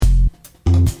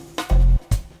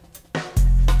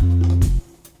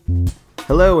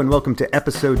Hello and welcome to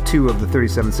episode 2 of the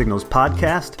 37 Signals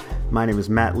podcast. My name is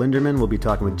Matt Linderman. We'll be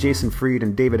talking with Jason Fried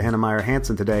and David Hennemeyer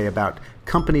Hansen today about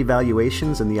company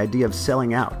valuations and the idea of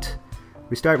selling out.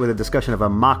 We start with a discussion of a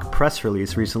mock press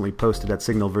release recently posted at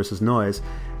Signal versus Noise,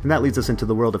 and that leads us into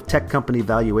the world of tech company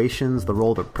valuations, the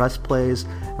role that press plays,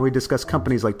 and we discuss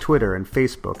companies like Twitter and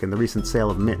Facebook and the recent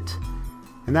sale of Mint.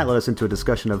 And that led us into a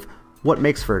discussion of what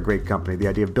makes for a great company, the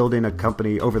idea of building a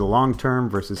company over the long term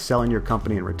versus selling your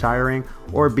company and retiring,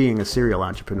 or being a serial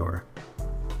entrepreneur.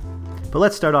 But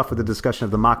let's start off with a discussion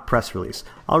of the mock press release.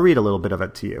 I'll read a little bit of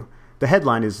it to you. The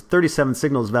headline is 37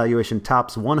 Signals valuation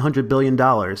tops $100 billion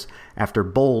after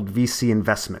bold VC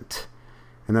investment.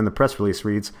 And then the press release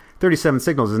reads, 37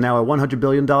 Signals is now a $100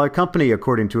 billion company,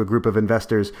 according to a group of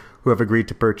investors who have agreed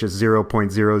to purchase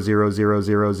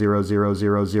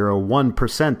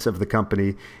 0.000000001% of the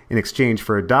company in exchange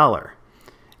for $1.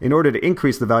 In order to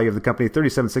increase the value of the company,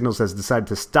 37 Signals has decided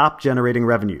to stop generating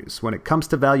revenues. When it comes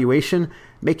to valuation,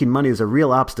 making money is a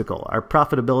real obstacle. Our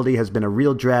profitability has been a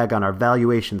real drag on our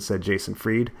valuation, said Jason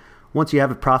Fried. Once you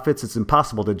have profits, it's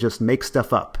impossible to just make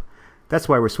stuff up. That's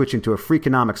why we're switching to a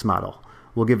freakonomics model.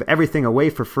 We'll give everything away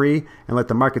for free and let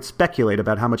the market speculate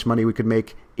about how much money we could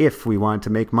make if we wanted to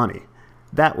make money.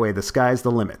 That way, the sky's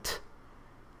the limit.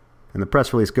 And the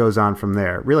press release goes on from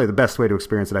there. Really, the best way to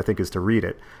experience it, I think, is to read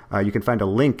it. You can find a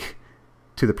link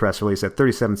to the press release at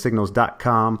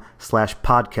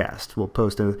 37signals.com/podcast. We'll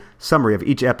post a summary of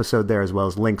each episode there as well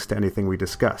as links to anything we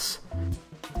discuss.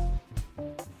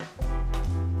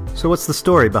 So what's the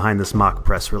story behind this mock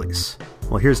press release?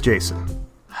 Well, here's Jason.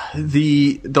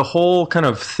 The whole kind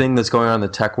of thing that's going on in the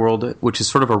tech world, which is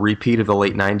sort of a repeat of the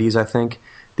late 90s, I think,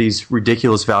 these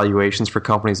ridiculous valuations for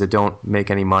companies that don't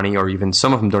make any money, or even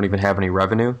some of them don't even have any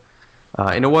revenue.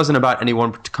 And it wasn't about any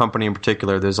one company in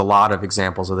particular. There's a lot of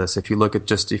examples of this. If you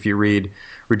read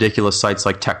ridiculous sites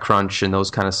like TechCrunch and those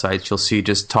kind of sites, you'll see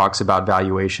just talks about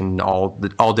valuation all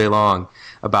day long,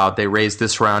 about they raised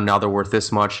this round, now they're worth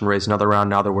this much, and raised another round,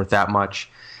 now they're worth that much.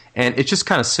 And it's just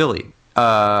kind of silly.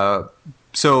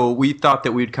 So we thought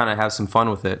that we'd kind of have some fun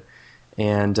with it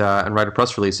and write a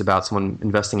press release about someone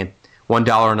investing in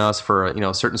 $1 in us for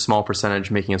a certain small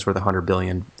percentage, making us worth $100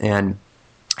 billion. And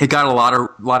it got a lot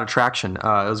of traction. It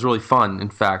was really fun. In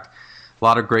fact, a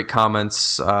lot of great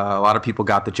comments. A lot of people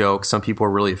got the joke. Some people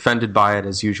were really offended by it,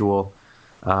 as usual.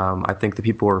 I think the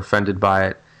people who were offended by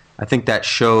it, I think that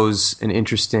shows an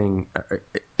interesting.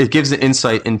 It gives an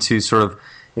insight into sort of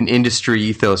an industry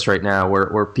ethos right now,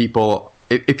 where people.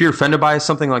 If you're offended by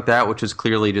something like that, which is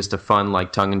clearly just a fun,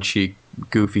 like tongue-in-cheek,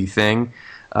 goofy thing,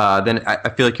 then I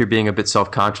feel like you're being a bit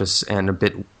self-conscious and a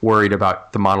bit worried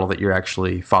about the model that you're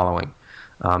actually following.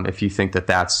 If you think that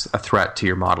that's a threat to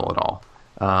your model at all,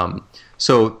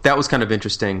 so that was kind of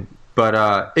interesting.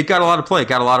 But it got a lot of play. It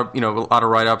got a lot of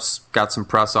write-ups. Got some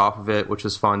press off of it, which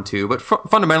was fun too. But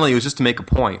fundamentally, it was just to make a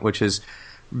point, which is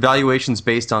valuations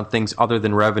based on things other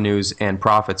than revenues and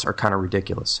profits are kind of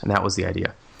ridiculous, and that was the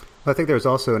idea. I think there's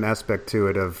also an aspect to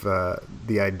it of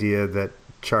the idea that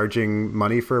charging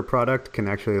money for a product can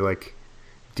actually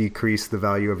decrease the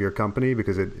value of your company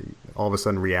because all of a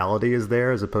sudden reality is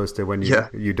there, as opposed to when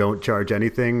you don't charge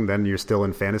anything, then you're still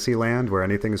in fantasy land where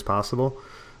anything is possible.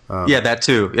 That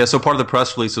too. Yeah, so part of the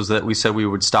press release was that we said we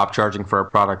would stop charging for our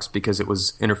products because it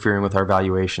was interfering with our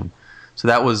valuation. So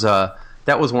that was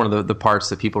one of the parts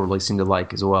that people really seemed to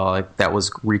like as well. That was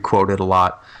requoted a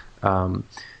lot.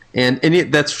 And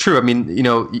that's true. I mean,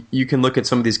 you can look at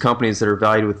some of these companies that are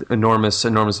valued with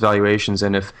enormous valuations,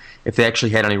 and if they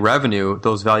actually had any revenue,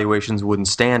 those valuations wouldn't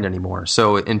stand anymore.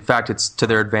 So, in fact, it's to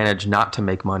their advantage not to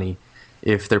make money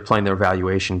if they're playing their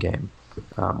valuation game,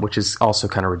 which is also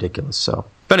kind of ridiculous. So,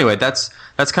 but anyway, that's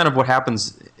kind of what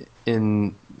happens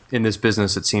in this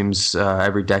business. It seems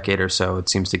every decade or so, it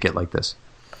seems to get like this.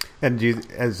 And do you,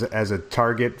 as a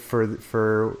target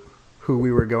for who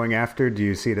we were going after, do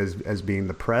you see it as being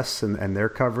the press and their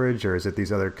coverage, or is it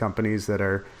these other companies that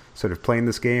are sort of playing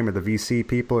this game, or the VC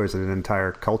people, or is it an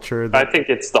entire culture? I think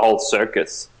it's the whole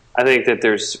circus. I think that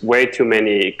there's way too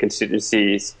many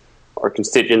constituencies or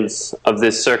constituents of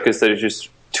this circus that are just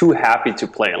too happy to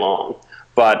play along.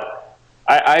 But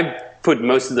I put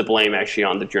most of the blame actually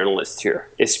on the journalists here,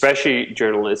 especially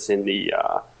journalists in the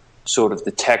sort of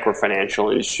the tech or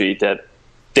financial industry, that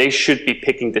they should be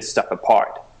picking this stuff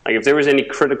apart. Like, if there was any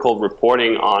critical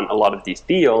reporting on a lot of these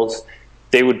deals,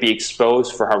 they would be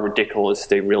exposed for how ridiculous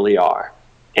they really are.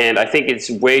 And I think it's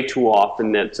way too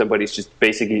often that somebody's just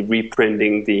basically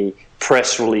reprinting the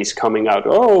press release coming out,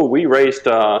 oh, we raised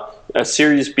a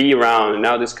Series B round, and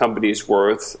now this company is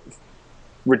worth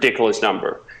ridiculous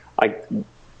number. Like,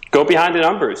 go behind the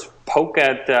numbers, poke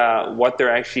at what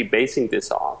they're actually basing this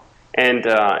off. and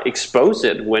expose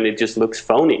it when it just looks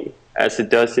phony, as it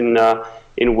does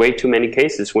in way too many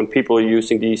cases when people are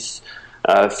using these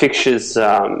fictitious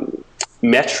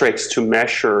metrics to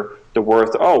measure the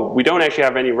worth. Oh, we don't actually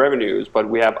have any revenues, but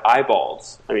we have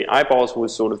eyeballs. I mean, eyeballs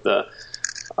was sort of the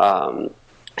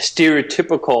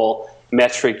stereotypical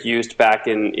metric used back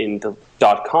in the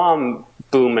 .com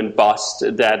boom and bust,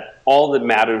 that all that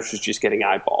matters was just getting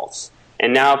eyeballs.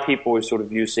 And now people are sort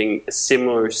of using a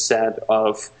similar set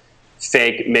of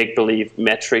fake make-believe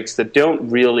metrics that don't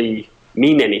really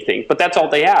mean anything, but that's all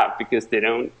they have, because they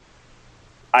don't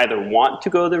either want to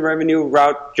go the revenue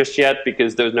route just yet,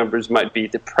 because those numbers might be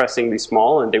depressingly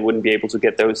small and they wouldn't be able to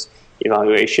get those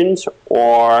evaluations,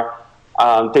 or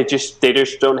they just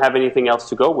don't have anything else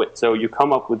to go with. So you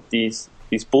come up with these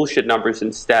bullshit numbers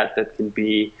instead that can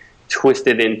be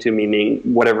twisted into meaning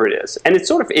whatever it is. And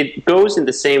it goes in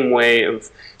the same way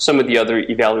of some of the other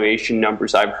evaluation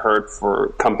numbers I've heard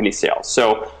for company sales.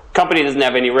 So company doesn't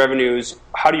have any revenues.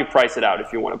 How do you price it out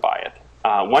if you want to buy it?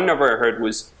 One number I heard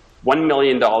was $1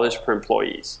 million per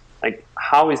employees. Like,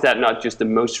 how is that not just the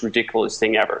most ridiculous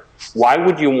thing ever? Why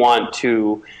would you want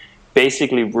to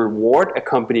basically reward a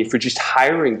company for just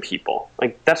hiring people?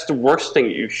 Like, that's the worst thing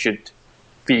you should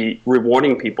be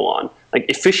rewarding people on. Like,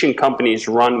 efficient companies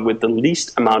run with the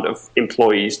least amount of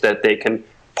employees that they can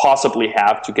possibly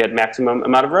have to get maximum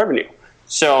amount of revenue.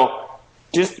 So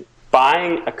just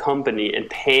buying a company and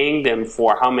paying them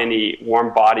for how many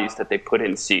warm bodies that they put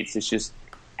in seats is just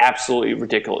absolutely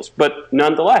ridiculous. But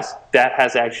nonetheless, that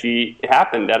has actually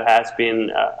happened. That has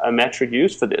been a metric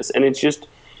used for this. And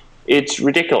it's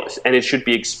ridiculous. And it should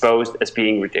be exposed as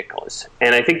being ridiculous.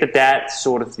 And I think that's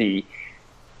sort of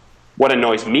what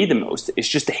annoys me the most is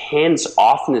just the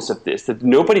hands-offness of this, that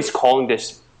nobody's calling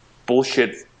this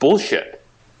bullshit.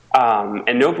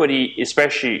 And nobody,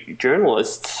 especially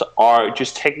journalists, are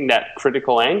just taking that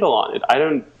critical angle on it. I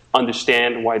don't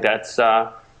understand why that's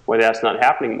not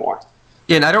happening more.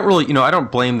 Yeah, and I don't really, I don't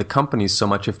blame the companies so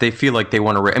much if they feel like they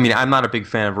want to. I mean, I'm not a big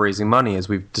fan of raising money, as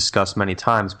we've discussed many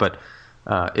times. But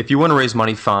if you want to raise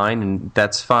money, fine, and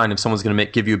that's fine. If someone's going to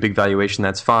give you a big valuation,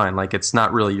 that's fine. Like, it's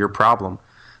not really your problem.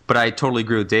 But I totally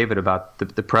agree with David about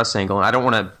the press angle, and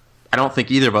I don't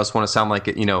think either of us want to sound like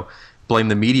blame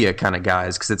the media kind of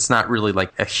guys, because it's not really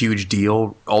like a huge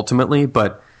deal ultimately.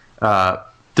 But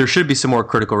there should be some more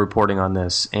critical reporting on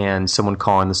this and someone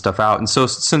calling this stuff out. And so,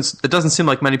 since it doesn't seem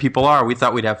like many people are, we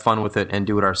thought we'd have fun with it and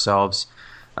do it ourselves.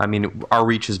 I mean, our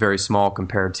reach is very small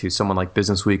compared to someone like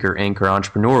Businessweek or Inc. or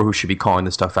Entrepreneur, who should be calling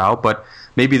this stuff out. But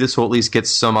maybe this will at least get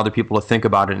some other people to think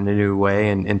about it in a new way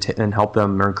and help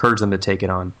them or encourage them to take it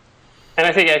on. And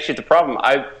I think actually the problem,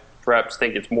 I perhaps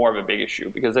think it's more of a big issue,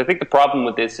 because I think the problem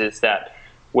with this is that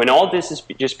when all this is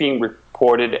just being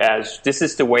reported as this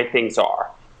is the way things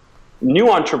are, new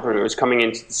entrepreneurs coming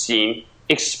into the scene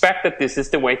expect that this is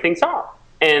the way things are.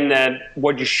 And that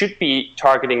what you should be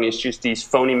targeting is just these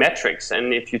phony metrics.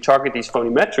 And if you target these phony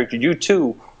metrics, you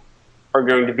too are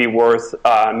going to be worth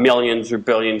millions or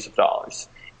billions of dollars.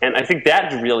 And I think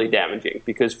that's really damaging,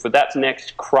 because for that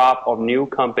next crop of new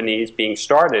companies being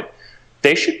started,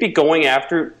 they should be going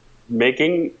after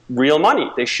making real money.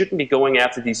 They shouldn't be going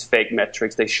after these fake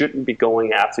metrics. They shouldn't be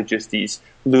going after just these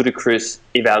ludicrous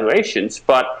evaluations.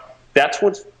 But that's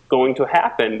what's going to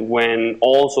happen when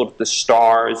all sort of the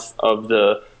stars of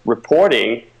the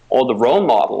reporting, all the role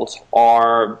models,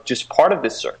 are just part of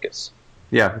this circus.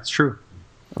 Yeah, it's true.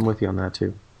 I'm with you on that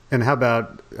too. And how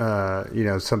about,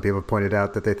 some people have pointed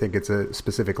out that they think it's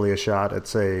specifically a shot at,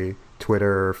 say,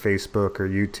 Twitter or Facebook or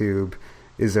YouTube.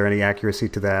 Is there any accuracy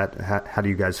to that? How do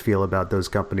you guys feel about those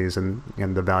companies and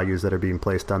the values that are being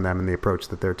placed on them and the approach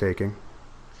that they're taking?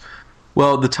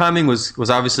 Well, the timing was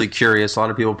obviously curious. A lot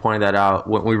of people pointed that out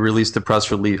when we released the press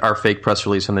release, our fake press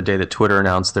release on the day that Twitter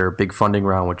announced their big funding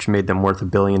round, which made them worth $1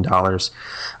 billion.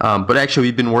 But actually,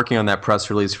 we've been working on that press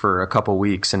release for a couple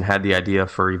weeks and had the idea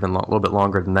for even a little bit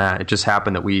longer than that. It just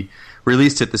happened that we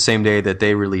released it the same day that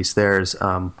they released theirs.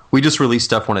 We just release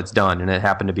stuff when it's done, and it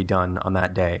happened to be done on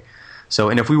that day. So,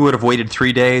 and if we would have waited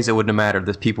 3 days, it wouldn't have mattered.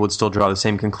 The people would still draw the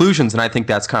same conclusions, and I think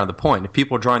that's kind of the point. If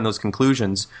people are drawing those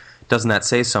conclusions, doesn't that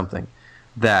say something?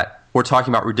 That we're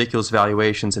talking about ridiculous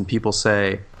valuations and people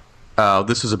say,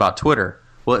 this was about Twitter.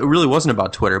 Well, it really wasn't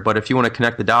about Twitter, but if you want to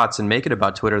connect the dots and make it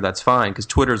about Twitter, that's fine, because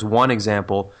Twitter is one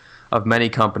example of many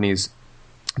companies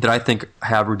that I think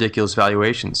have ridiculous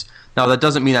valuations. Now, that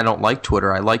doesn't mean I don't like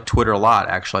Twitter. I like Twitter a lot,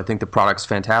 actually. I think the product's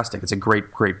fantastic. It's a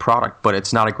great, great product, but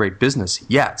it's not a great business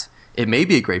yet. It may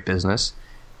be a great business.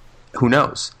 Who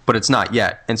knows? But it's not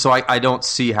yet. And so I don't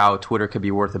see how Twitter could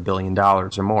be worth $1 billion or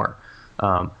more.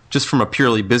 Just from a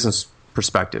purely business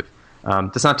perspective.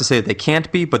 That's not to say that they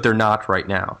can't be, but they're not right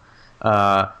now.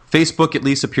 Facebook at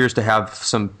least appears to have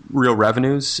some real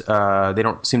revenues. They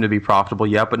don't seem to be profitable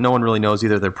yet, but no one really knows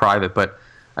either. They're private. But,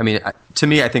 I mean, to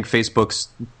me, I think Facebook's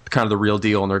kind of the real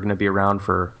deal, and they're going to be around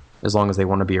for as long as they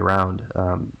want to be around.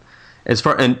 And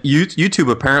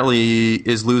YouTube apparently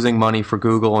is losing money for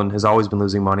Google and has always been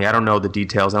losing money. I don't know the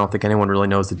details. I don't think anyone really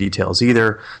knows the details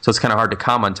either. So it's kind of hard to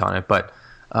comment on it. But,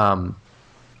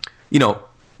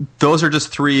 those are just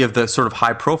three of the sort of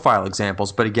high-profile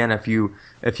examples. But again, if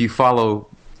you follow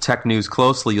tech news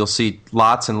closely, you'll see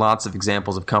lots and lots of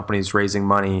examples of companies raising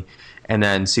money and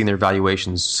then seeing their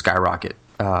valuations skyrocket,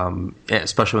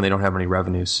 especially when they don't have any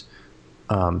revenues.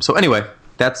 So anyway,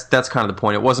 that's kind of the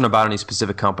point. It wasn't about any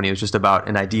specific company. It was just about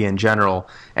an idea in general,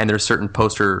 and there's certain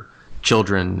poster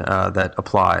children that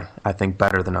apply, I think,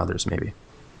 better than others maybe.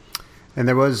 And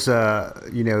there was,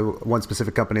 one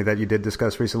specific company that you did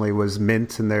discuss recently was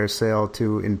Mint and their sale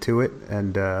to Intuit.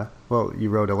 And, you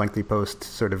wrote a lengthy post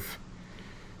sort of,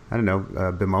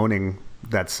 bemoaning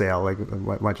that sale. Like,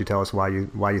 why don't you tell us why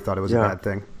you thought it was a bad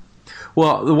thing?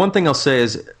 Well, the one thing I'll say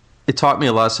is it taught me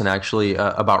a lesson, actually,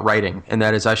 about writing, and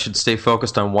that is I should stay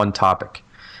focused on one topic.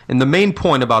 And the main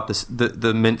point about this,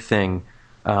 the Mint thing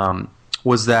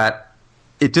was that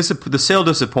the sale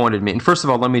disappointed me. And first of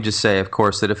all, let me just say, of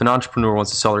course, that if an entrepreneur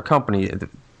wants to sell their company,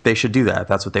 they should do that if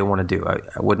that's what they want to do.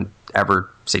 I wouldn't ever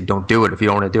say don't do it if you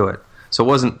don't want to do it. So it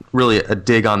wasn't really a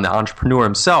dig on the entrepreneur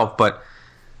himself, but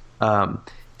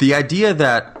the idea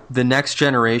that the next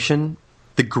generation,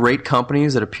 the great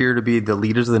companies that appear to be the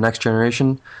leaders of the next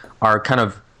generation, are kind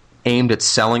of aimed at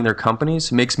selling their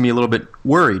companies makes me a little bit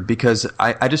worried, because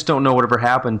I just don't know whatever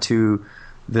happened to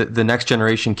the next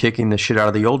generation kicking the shit out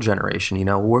of the old generation.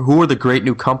 Who are the great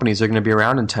new companies that are going to be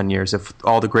around in 10 years if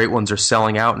all the great ones are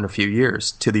selling out in a few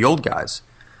years to the old guys?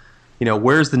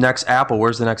 Where's the next Apple?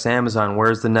 Where's the next Amazon?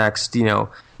 Where's the next,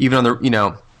 even on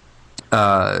the,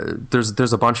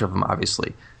 there's a bunch of them,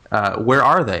 obviously. Where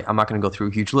are they? I'm not going to go through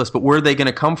a huge list, but where are they going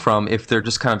to come from if they're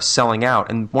just kind of selling out?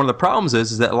 And one of the problems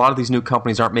is that a lot of these new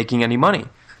companies aren't making any money,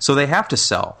 so they have to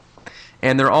sell.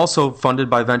 And they're also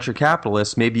funded by venture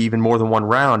capitalists, maybe even more than one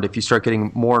round. If you start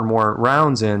getting more and more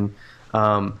rounds in,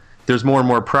 there's more and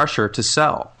more pressure to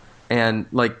sell. And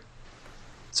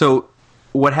so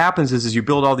what happens is you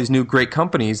build all these new great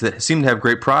companies that seem to have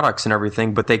great products and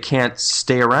everything, but they can't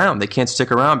stay around. They can't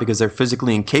stick around because they're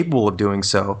physically incapable of doing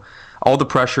so. All the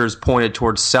pressure is pointed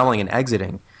towards selling and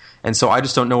exiting. And so I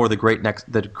just don't know where the great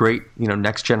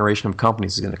next generation of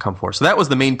companies is going to come for. So that was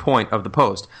the main point of the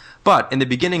post. But in the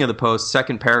beginning of the post,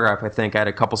 second paragraph, I think I had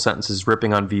a couple sentences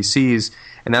ripping on VCs,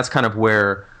 and that's kind of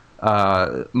where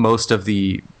most of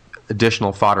the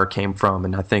additional fodder came from.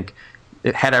 And I think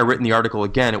had I written the article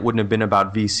again, it wouldn't have been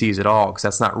about VCs at all, because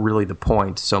that's not really the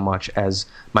point so much as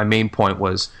my main point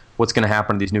was what's going to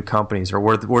happen to these new companies, or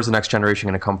where's the next generation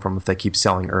going to come from if they keep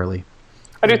selling early.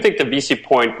 I do think the VC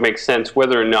point makes sense,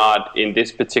 whether or not in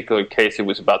this particular case it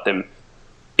was about them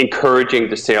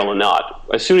encouraging the sale or not.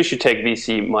 As soon as you take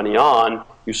VC money on,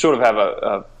 you sort of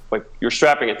have you're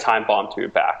strapping a time bomb to your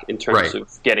back in terms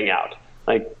of getting out.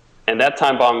 And that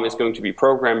time bomb is going to be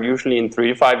programmed usually in 3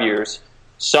 to 5 years.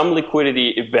 Some liquidity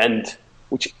event,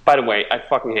 which, by the way, I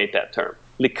fucking hate that term.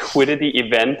 Liquidity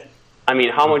event. I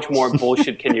mean, how much more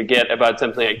bullshit can you get about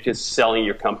something like just selling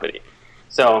your company?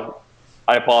 So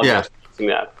I apologize for using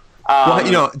that.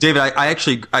 David,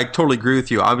 I totally agree with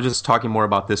you. I was just talking more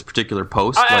about this particular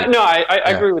post. I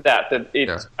agree with that.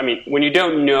 I mean, when you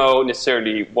don't know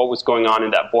necessarily what was going on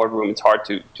in that boardroom, it's hard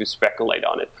to speculate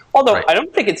on it. Although I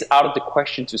don't think it's out of the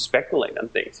question to speculate on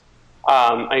things.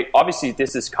 Obviously,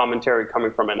 this is commentary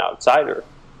coming from an outsider,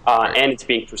 and it's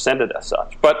being presented as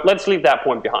such. But let's leave that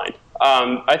point behind.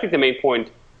 I think the main point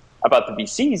about the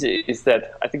VCs is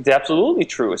that I think it's absolutely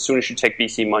true. As soon as you take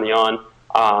VC money on,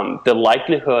 the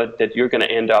likelihood that you're going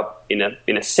to end up in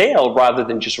a sale rather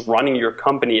than just running your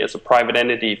company as a private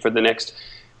entity for the next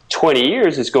 20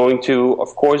 years is going to,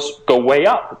 of course, go way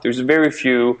up. There's very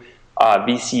few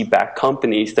VC-backed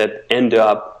companies that end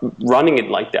up running it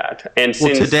like that. And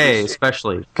today,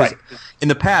 especially, because in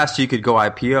the past you could go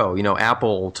IPO.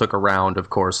 Apple took a round, of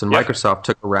course, and Microsoft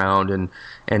took a round, and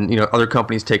other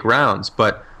companies take rounds.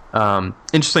 But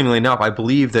interestingly enough, I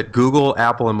believe that Google,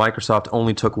 Apple, and Microsoft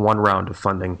only took one round of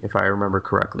funding, if I remember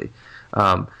correctly,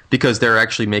 because they're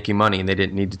actually making money and they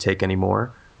didn't need to take any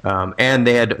more. And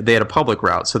they had a public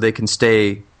route, so they can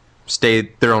stay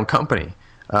their own company.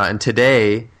 And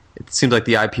today, it seems like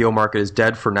the IPO market is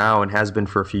dead for now and has been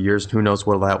for a few years. And who knows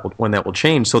when that will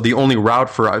change? So the only route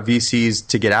for VCs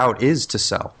to get out is to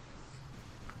sell,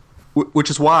 which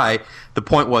is why the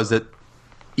point was that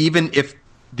even if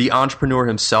the entrepreneur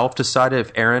himself decided,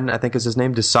 if Aaron, I think is his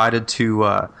name, decided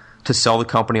to to sell the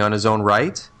company on his own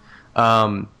right.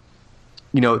 The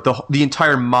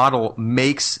entire model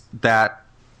makes that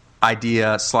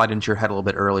idea slide into your head a little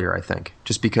bit earlier, I think,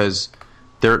 just because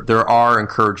there are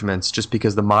encouragements, just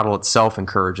because the model itself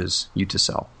encourages you to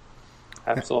sell.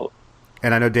 Absolutely.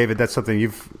 And I know, David, that's something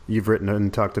you've written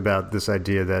and talked about, this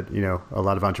idea that, a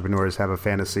lot of entrepreneurs have a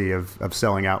fantasy of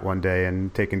selling out one day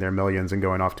and taking their millions and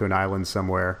going off to an island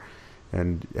somewhere.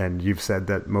 And you've said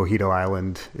that Mojito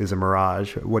Island is a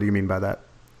mirage. What do you mean by that?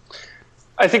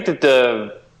 I think that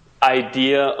the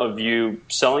idea of you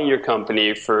selling your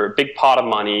company for a big pot of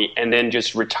money and then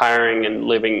just retiring and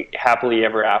living happily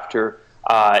ever after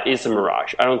is a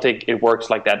mirage. I don't think it works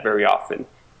like that very often.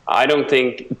 I don't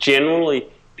think generally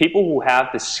people who have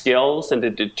the skills and the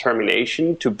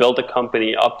determination to build a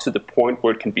company up to the point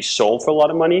where it can be sold for a lot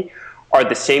of money are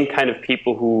the same kind of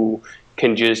people who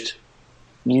can just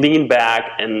lean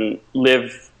back and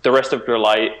live the rest of their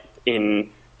life in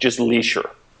just leisure.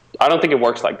 I don't think it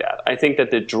works like that. I think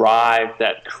that the drive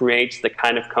that creates the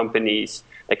kind of companies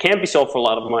that can be sold for a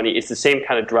lot of money is the same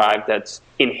kind of drive that's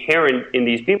inherent in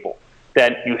these people,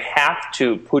 that you have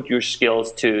to put your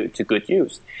skills to good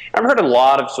use. I've heard a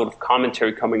lot of sort of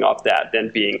commentary coming off that, then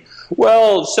being,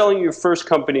 well, selling your first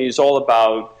company is all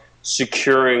about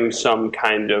securing some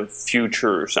kind of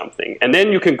future or something. And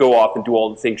then you can go off and do all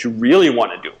the things you really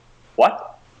want to do.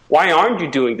 What? Why aren't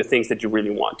you doing the things that you really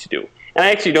want to do? And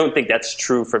I actually don't think that's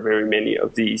true for very many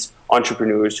of these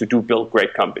entrepreneurs who do build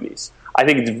great companies. I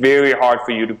think it's very hard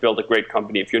for you to build a great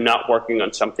company if you're not working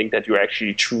on something that you're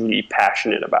actually truly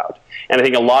passionate about. And I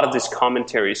think a lot of this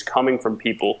commentary is coming from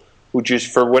people who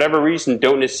just, for whatever reason,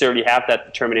 don't necessarily have that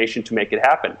determination to make it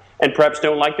happen, and perhaps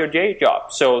don't like their day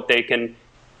job. So they can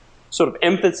sort of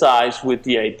empathize with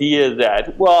the idea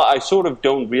that, well, I sort of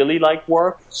don't really like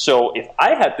work, so if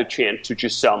I had the chance to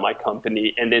just sell my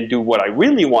company and then do what I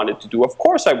really wanted to do, of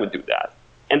course I would do that.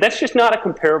 And that's just not a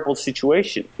comparable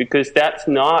situation, because that's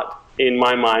not, in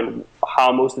my mind,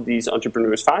 how most of these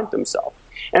entrepreneurs find themselves.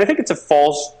 And I think it's a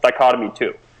false dichotomy,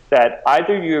 too, that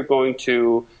either you're going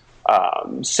to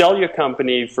sell your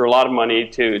company for a lot of money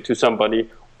to somebody,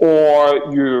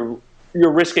 or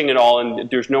you're risking it all, and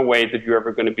there's no way that you're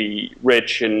ever going to be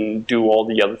rich and do all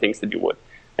the other things that you would.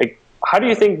 Like, how do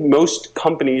you think most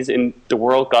companies in the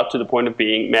world got to the point of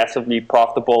being massively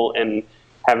profitable and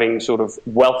having sort of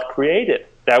wealth created?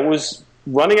 That was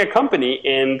running a company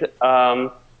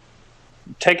and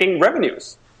taking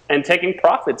revenues and taking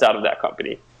profits out of that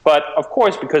company. But of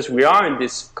course, because we are in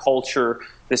this culture,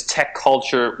 this tech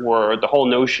culture, where the whole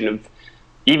notion of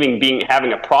even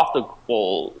having a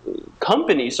profitable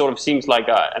company sort of seems like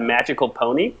a magical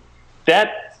pony,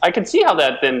 that I can see how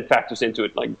that then factors into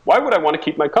it. Like, why would I want to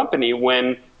keep my company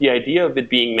when the idea of it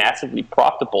being massively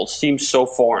profitable seems so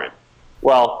foreign?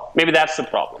 Well, maybe that's the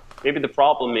problem. Maybe the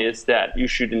problem is that you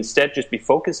should instead just be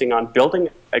focusing on building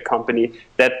a company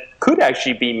that could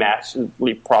actually be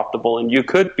massively profitable, and you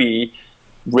could be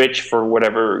rich for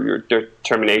whatever your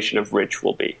determination of rich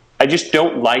will be. I just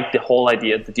don't like the whole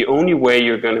idea that the only way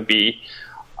you're going to be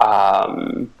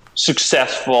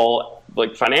successful,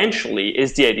 like financially,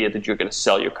 is the idea that you're going to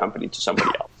sell your company to somebody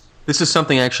else. This is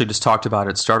something I actually just talked about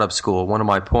at Startup School. One of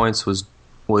my points was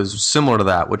similar to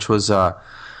that, which was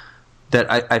that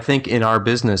I think in our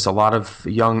business, a lot of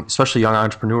especially young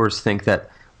entrepreneurs think that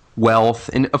wealth,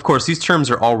 and of course these terms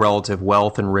are all relative,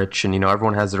 wealth and rich, and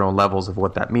everyone has their own levels of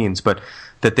what that means, but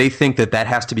that they think that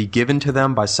has to be given to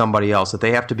them by somebody else, that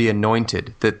they have to be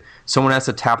anointed, that someone has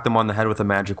to tap them on the head with a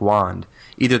magic wand,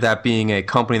 either that being a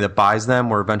company that buys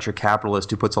them or a venture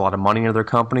capitalist who puts a lot of money into their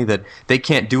company, that they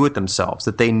can't do it themselves,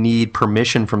 that they need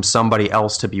permission from somebody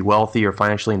else to be wealthy or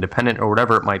financially independent or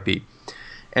whatever it might be.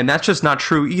 And that's just not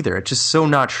true either. It's just so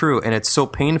not true, and it's so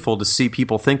painful to see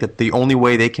people think that the only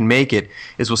way they can make it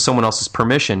is with someone else's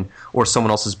permission or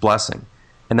someone else's blessing,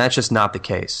 and that's just not the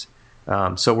case.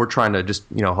 So we're trying to just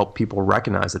help people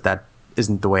recognize that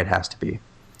isn't the way it has to be.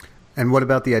 And what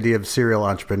about the idea of serial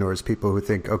entrepreneurs? People who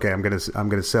think, okay, I'm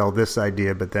gonna sell this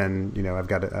idea, but then I've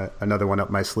got another one up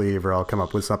my sleeve, or I'll come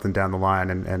up with something down the line,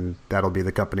 and that'll be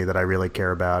the company that I really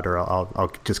care about, or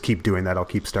I'll just keep doing that. I'll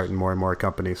keep starting more and more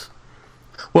companies.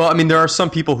 Well, I mean, there are some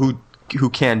people who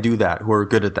can do that, who are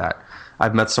good at that.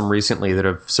 I've met some recently that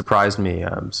have surprised me.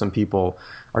 Some people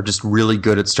are just really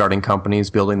good at starting companies,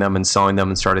 building them and selling them,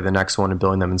 and starting the next one and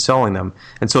building them and selling them.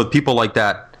 And so people like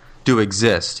that do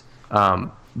exist.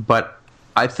 But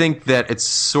I think that it's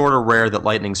sort of rare that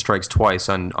lightning strikes twice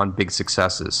on big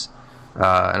successes.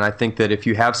 And I think that if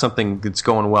you have something that's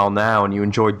going well now and you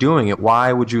enjoy doing it,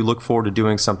 why would you look forward to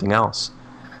doing something else?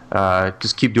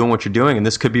 Just keep doing what you're doing, and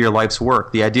this could be your life's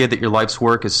work. The idea that your life's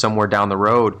work is somewhere down the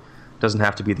road doesn't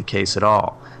have to be the case at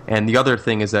all. And the other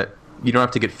thing is that you don't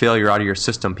have to get failure out of your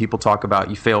system. People talk about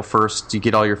you fail first, you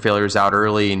get all your failures out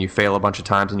early, and you fail a bunch of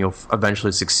times, and you'll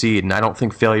eventually succeed. And I don't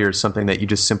think failure is something that you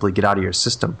just simply get out of your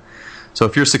system. So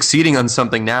if you're succeeding on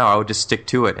something now, I would just stick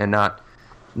to it and not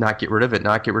get rid of it,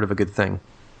 not get rid of a good thing.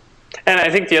 And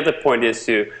I think the other point is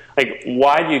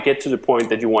why do you get to the point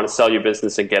that you want to sell your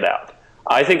business and get out?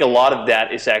 I think a lot of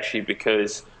that is actually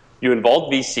because you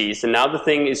involve VCs, and now the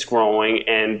thing is growing,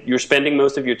 and you're spending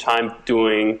most of your time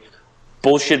doing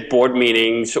bullshit board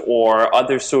meetings or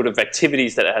other sort of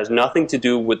activities that has nothing to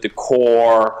do with the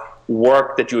core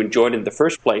work that you enjoyed in the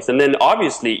first place. And then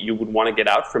obviously you would want to get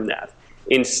out from that.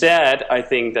 Instead, I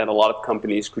think that a lot of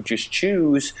companies could just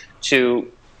choose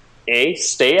to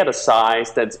stay at a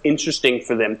size that's interesting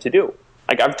for them to do.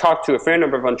 I've talked to a fair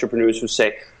number of entrepreneurs who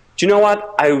say, do you know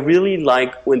what? I really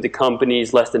like when the company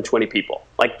is less than 20 people.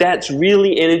 That's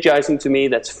really energizing to me.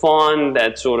 That's fun.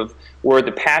 That's sort of where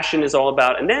the passion is all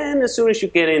about. And then as soon as you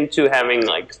get into having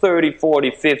 30,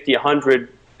 40, 50, 100,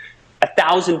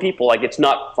 1,000 people, it's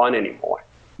not fun anymore.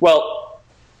 Well,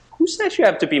 who says you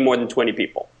have to be more than 20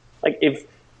 people? If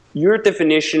your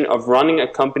definition of running a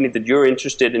company that you're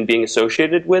interested in being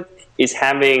associated with is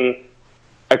having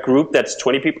a group that's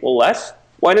 20 people or less,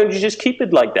 why don't you just keep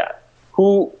it like that?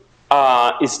 Who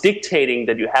is dictating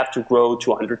that you have to grow to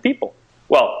 100 people?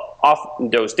 Well, often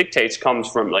those dictates comes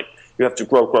from you have to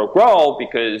grow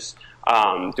because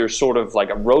there's sort of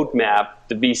a roadmap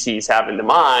the VCs have in their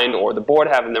mind, or the board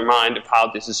have in their mind of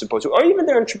how this is supposed to, or even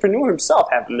their entrepreneur himself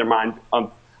have in their mind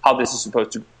of how this is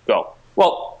supposed to go.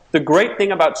 Well, the great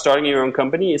thing about starting your own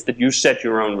company is that you set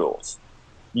your own rules.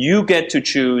 You get to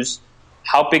choose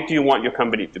how big do you want your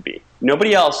company to be.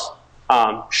 Nobody else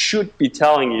should be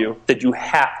telling you that you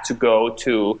have to go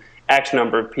to X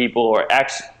number of people or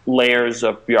X layers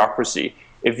of bureaucracy.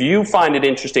 If you find it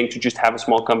interesting to just have a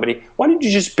small company, why don't you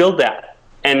just build that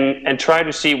and try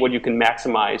to see what you can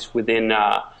maximize within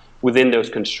those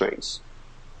constraints?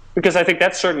 Because I think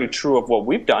that's certainly true of what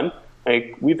we've done.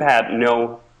 We've had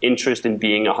no interest in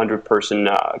being a 100-person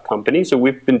company, so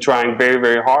we've been trying very,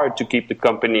 very hard to keep the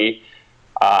company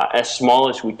as small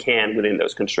as we can within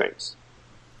those constraints.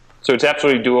 So it's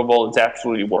absolutely doable, it's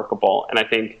absolutely workable, and I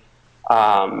think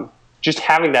just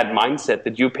having that mindset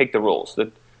that you pick the rules,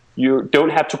 that you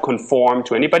don't have to conform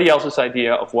to anybody else's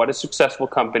idea of what a successful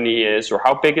company is or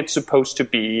how big it's supposed to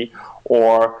be,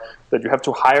 or that you have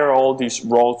to hire all these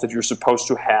roles that you're supposed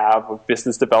to have of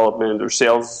business development or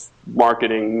sales,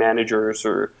 marketing, managers,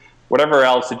 or whatever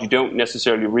else that you don't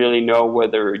necessarily really know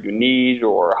whether you need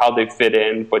or how they fit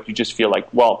in, but you just feel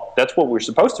well, that's what we're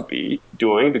supposed to be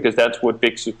doing because that's what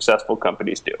big successful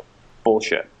companies do.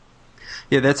 Bullshit.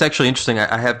 Yeah, that's actually interesting.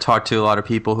 I have talked to a lot of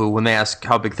people who, when they ask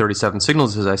how big 37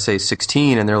 Signals is, I say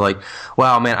 16, and they're like,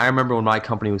 wow, man, I remember when my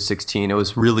company was 16. It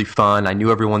was really fun. I knew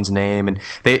everyone's name, and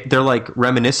they're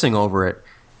reminiscing over it.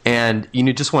 And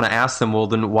you just want to ask them, well,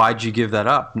 then why'd you give that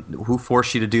up? Who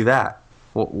forced you to do that?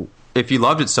 Well, if you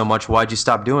loved it so much, why'd you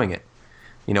stop doing it?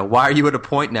 Why are you at a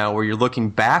point now where you're looking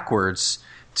backwards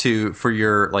for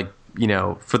the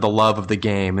love of the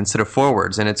game instead of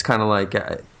forwards? And it's kind of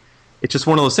it's just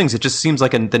one of those things. It just seems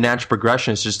like the natural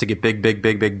progression is just to get big, big,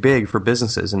 big, big, big for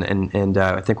businesses. And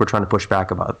I think we're trying to push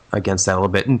back against that a little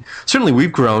bit. And certainly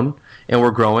we've grown and we're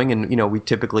growing, and, we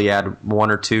typically add 1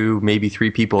 or 2, maybe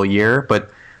 3 people a year, but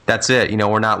that's it.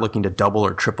 We're not looking to double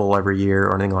or triple every year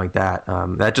or anything like that.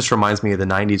 That just reminds me of the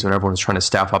 90s when everyone was trying to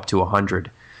staff up to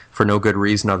 100 for no good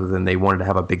reason other than they wanted to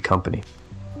have a big company.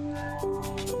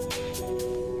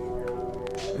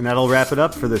 And that'll wrap it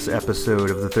up for this episode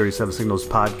of the 37 Signals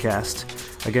podcast.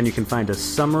 Again, you can find a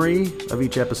summary of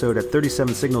each episode at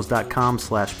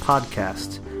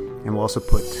 37signals.com/podcast. And we'll also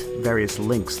put various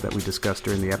links that we discussed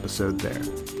during the episode there.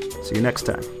 See you next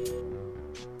time.